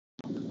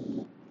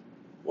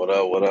What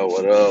up, what up,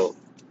 what up?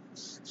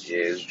 Yeah,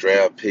 it's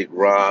draft pick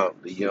Rob,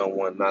 the young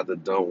one, not the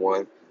dumb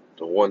one.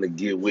 The one to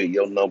get with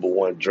your number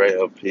one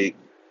draft pick.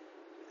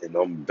 And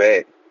I'm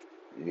back.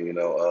 We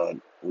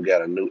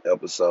got a new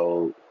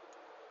episode,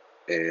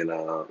 and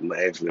I'm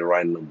actually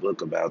writing a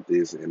book about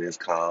this, and it's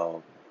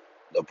called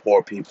The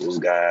Poor People's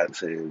Guide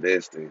to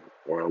Investing,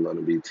 where I'm going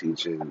to be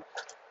teaching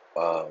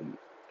um,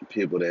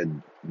 people that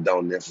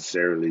don't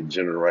necessarily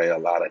generate a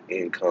lot of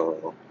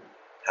income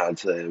how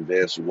to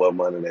invest what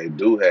money they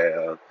do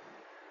have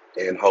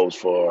in hopes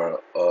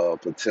for a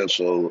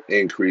potential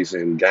increase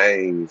in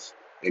gains,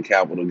 in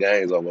capital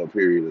gains over a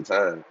period of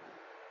time.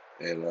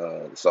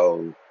 And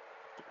so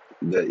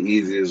the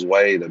easiest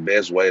way, the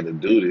best way to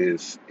do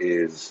this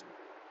is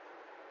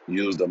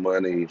use the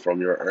money from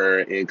your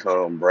earned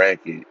income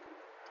bracket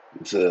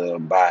to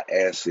buy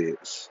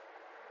assets.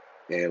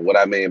 And what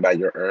I mean by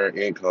your earned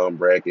income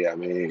bracket, I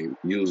mean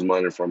use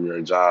money from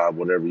your job,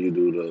 whatever you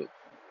do to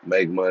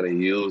make money,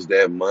 use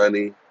that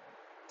money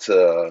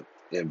to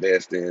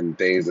invest in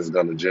things that's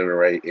going to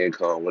generate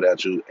income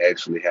without you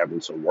actually having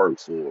to work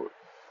for it.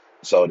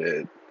 So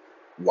that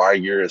while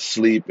you're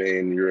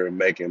sleeping, you're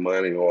making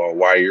money, or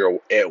while you're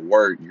at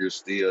work, you're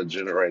still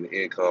generating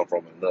income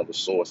from another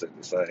source at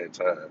the same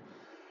time.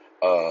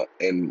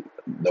 And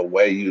the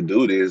way you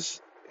do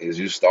this is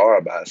you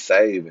start by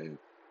saving.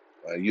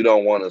 You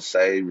don't want to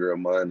save your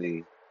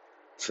money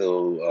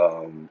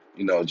to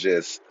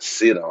just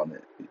sit on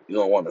it. You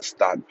don't want to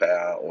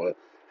stockpile or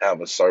have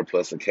a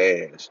surplus of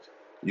cash.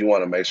 You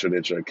want to make sure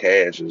that your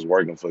cash is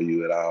working for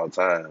you at all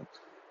times.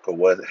 Because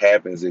what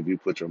happens if you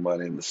put your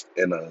money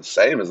in a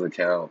savings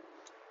account,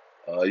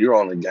 you're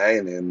only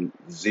gaining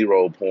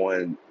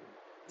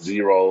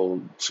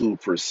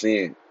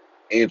 0.02%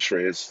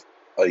 interest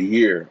a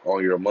year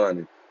on your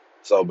money.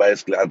 So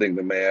basically, I think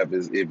the math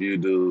is if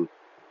you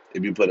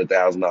put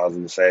 $1,000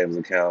 in the savings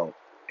account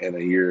in a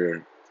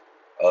year,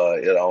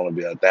 it'll only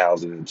be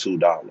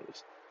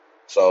 $1,002.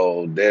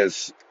 So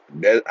that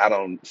I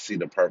don't see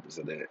the purpose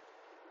of that.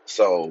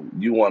 So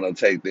you want to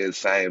take this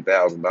same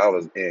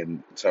 $1,000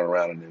 and turn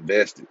around and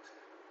invest it.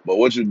 But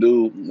what you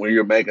do when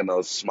you're making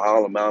a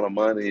small amount of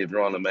money, if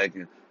you're only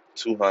making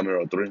 $200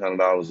 or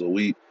 $300 a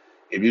week,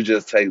 if you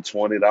just take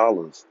 $20,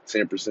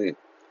 10%,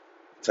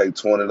 take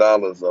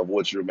 $20 of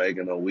what you're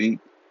making a week,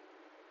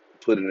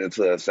 put it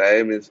into a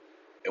savings,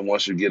 and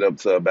once you get up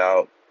to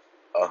about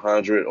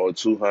 $100 or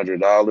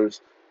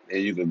 $200,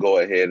 and you can go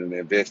ahead and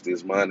invest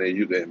this money.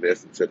 You can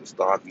invest into the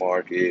stock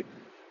market.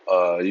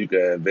 You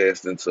can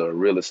invest into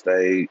real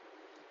estate.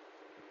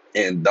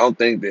 And don't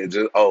think that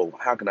just, oh,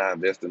 how can I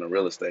invest in a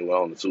real estate with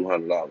only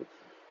 $200? But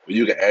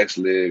you can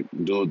actually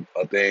do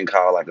a thing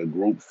called like a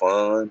group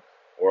fund,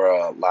 where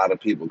a lot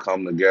of people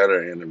come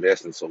together and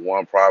invest into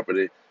one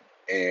property.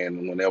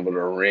 And whenever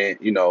the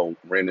rent,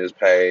 rent is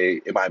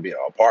paid, it might be an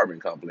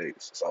apartment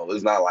complex. So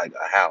it's not like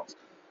a house.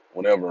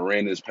 Whenever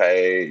rent is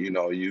paid,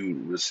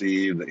 you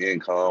receive the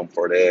income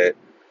for that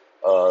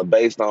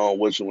based on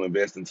what you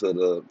invest into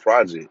the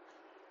project.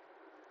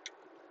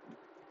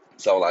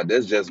 So like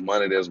that's just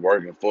money that's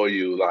working for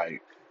you.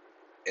 Like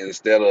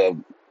instead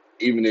of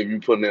even if you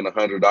putting in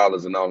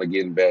 $100 and only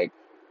getting back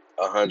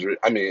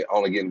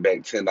only getting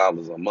back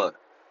 $10 a month.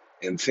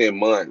 In 10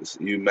 months,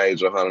 you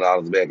made your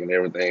 $100 back, and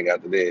everything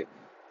after that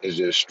is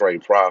just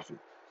straight profit.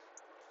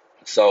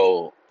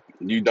 So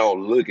you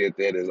don't look at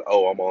that as,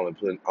 oh, I'm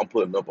putting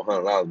up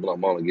 $100, but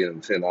I'm only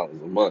getting $10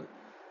 a month.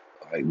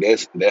 Like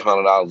that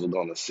 $100 is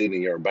gonna sit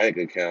in your bank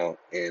account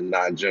and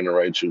not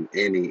generate you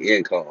any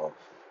income.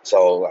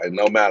 So like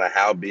no matter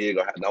how big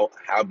or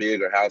how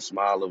big or how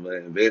small of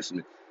an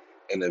investment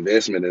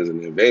is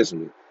an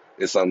investment.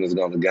 It's something that's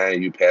going to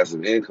gain you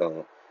passive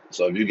income.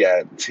 So if you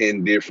got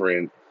 10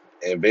 different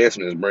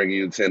investments bringing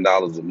you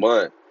 $10 a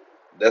month,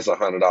 that's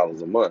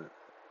 $100 a month.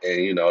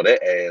 And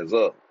that adds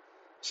up.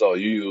 So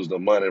you use the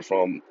money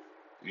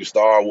you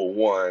start with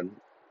 $100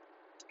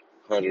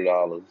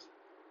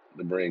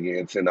 to bring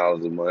in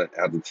 $10 a month.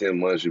 After 10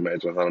 months, you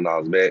make your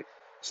 $100 back.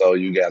 So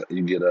you get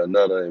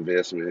another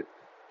investment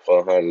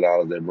for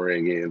 $100 that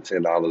bring in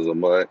 $10 a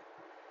month.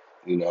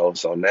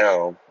 So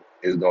now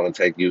it's going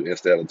to take you,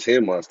 instead of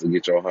 10 months to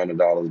get your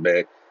 $100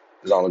 back,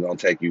 it's only going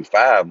to take you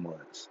 5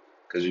 months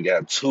because you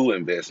got two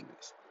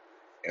investments.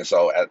 And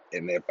so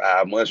in that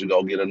 5 months, you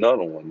go get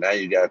another one. Now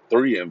you got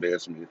three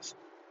investments,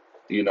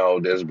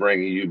 that's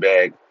bringing you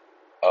back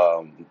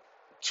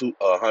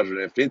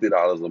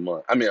 $150 a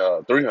month. I mean,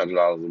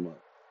 $300 a month.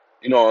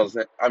 You know what I'm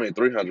saying? I mean,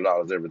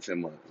 $300 every 10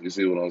 months. You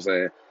see what I'm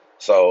saying?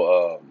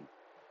 So,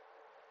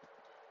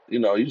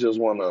 you just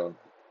want to,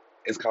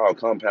 it's called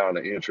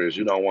compounding interest.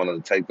 You don't want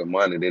to take the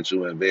money that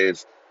you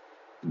invest,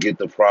 get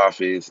the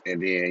profits,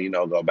 and then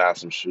go buy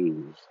some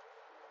shoes.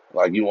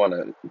 Like you want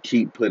to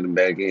keep putting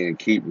back in,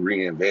 keep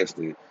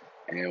reinvesting,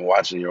 and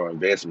watching your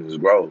investments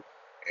grow.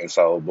 And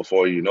so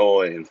before you know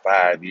it, in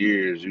 5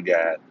 years, you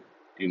got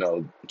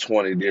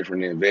 20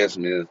 different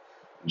investments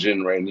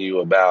generating you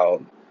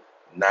about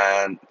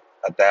 $900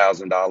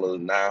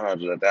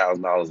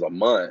 $1,000 a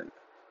month.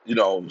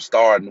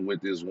 Starting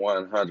with this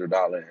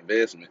 $100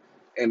 investment,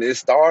 and it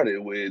started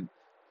with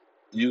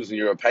using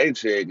your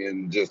paycheck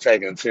and just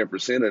taking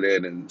 10% of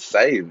that and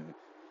saving.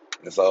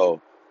 And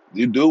so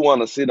you do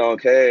want to sit on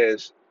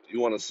cash. You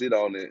want to sit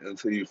on it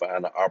until you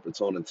find an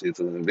opportunity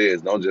to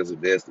invest. Don't just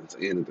invest into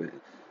anything.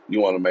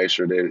 You want to make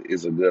sure that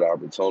it's a good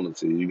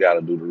opportunity. You got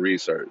to do the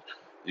research.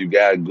 You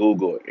got to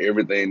Google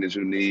everything that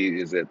you need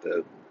is at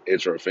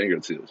your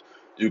fingertips.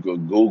 You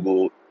could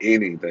Google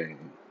anything.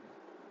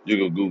 You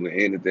can Google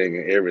anything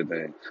and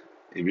everything.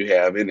 If you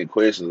have any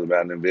questions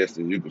about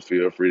investing, you can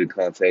feel free to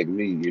contact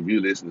me. If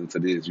you're listening to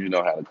this, you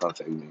know how to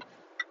contact me.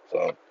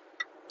 So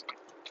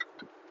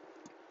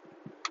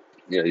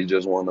yeah, you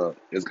just wanna,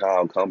 it's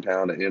called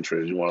compounding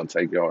interest. You wanna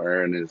take your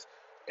earnings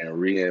and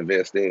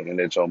reinvest it and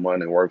let your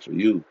money work for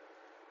you.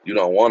 You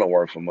don't wanna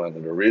work for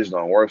money. The rich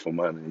don't work for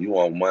money. You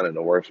want money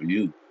to work for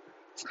you.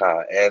 It's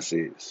called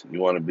assets. You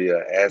wanna be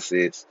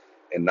assets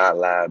and not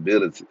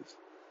liabilities.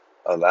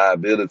 A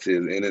liability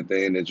is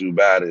anything that you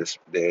buy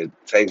that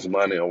takes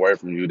money away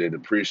from you, that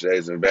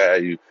depreciates in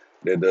value,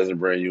 that doesn't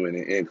bring you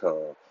any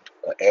income.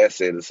 An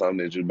asset is something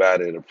that you buy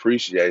that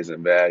appreciates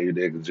in value,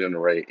 that can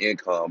generate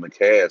income and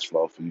cash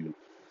flow for you.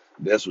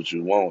 That's what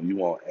you want. You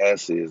want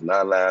assets,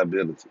 not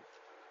liability.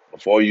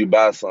 Before you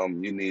buy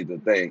something, you need to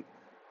think,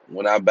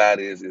 when I buy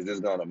this, is this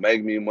gonna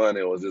make me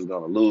money or is this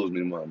gonna lose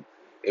me money?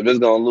 If it's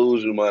gonna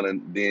lose you money,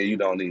 then you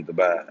don't need to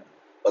buy it.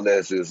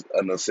 Unless it's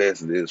a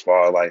necessity as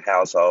far as like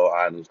household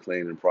items,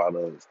 cleaning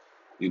products,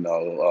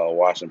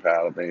 washing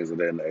powder, things of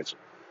that nature.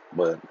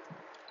 But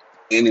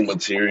any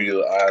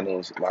material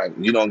items, like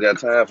you don't got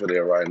time for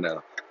that right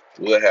now.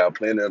 We'll have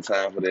plenty of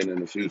time for that in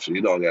the future.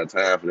 You don't got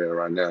time for that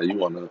right now. You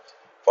want to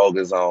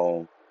focus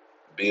on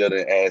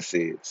building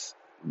assets,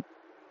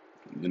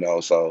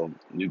 so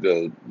you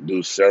could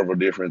do several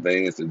different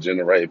things to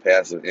generate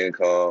passive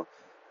income.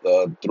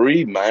 The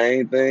three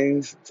main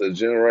things to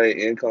generate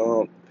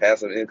income,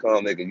 passive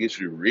income that can get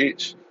you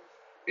rich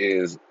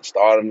is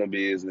starting a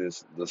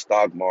business, the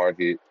stock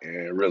market,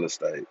 and real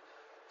estate.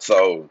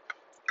 So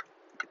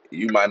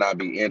you might not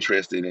be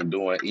interested in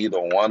doing either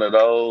one of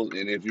those.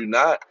 And if you're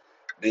not,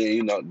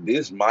 then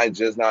this might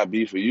just not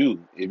be for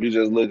you. If you're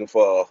just looking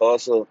for a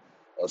hustle,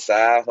 a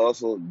side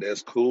hustle,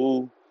 that's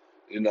cool.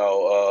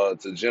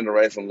 To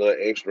generate some little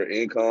extra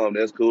income,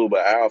 that's cool.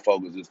 But our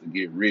focus is to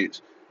get rich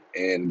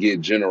and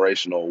get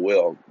generational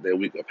wealth that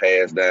we could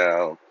pass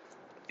down,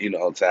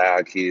 to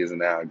our kids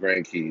and our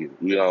grandkids.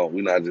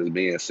 We're not just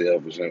being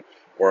selfish and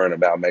worrying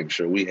about making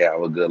sure we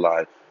have a good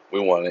life. We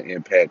want to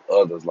impact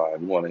others' lives.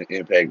 We want to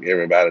impact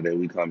everybody that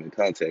we come in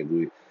contact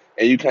with.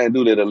 And you can't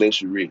do that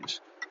unless you're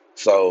rich.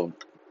 So,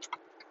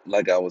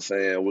 like I was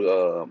saying,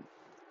 you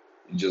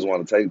just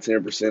want to take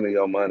 10% of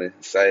your money,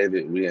 save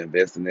it, we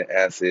invest in the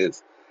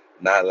assets,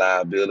 not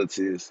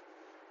liabilities.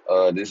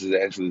 This is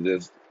actually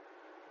just,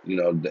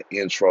 the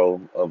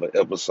intro of an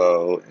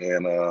episode.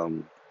 And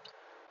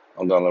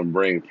I'm gonna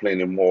bring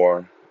plenty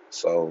more.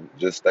 So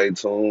just stay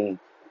tuned.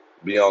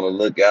 Be on the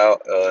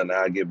lookout, and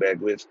I'll get back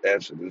with you.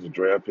 This is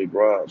Draft Pick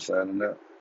Rob signing out.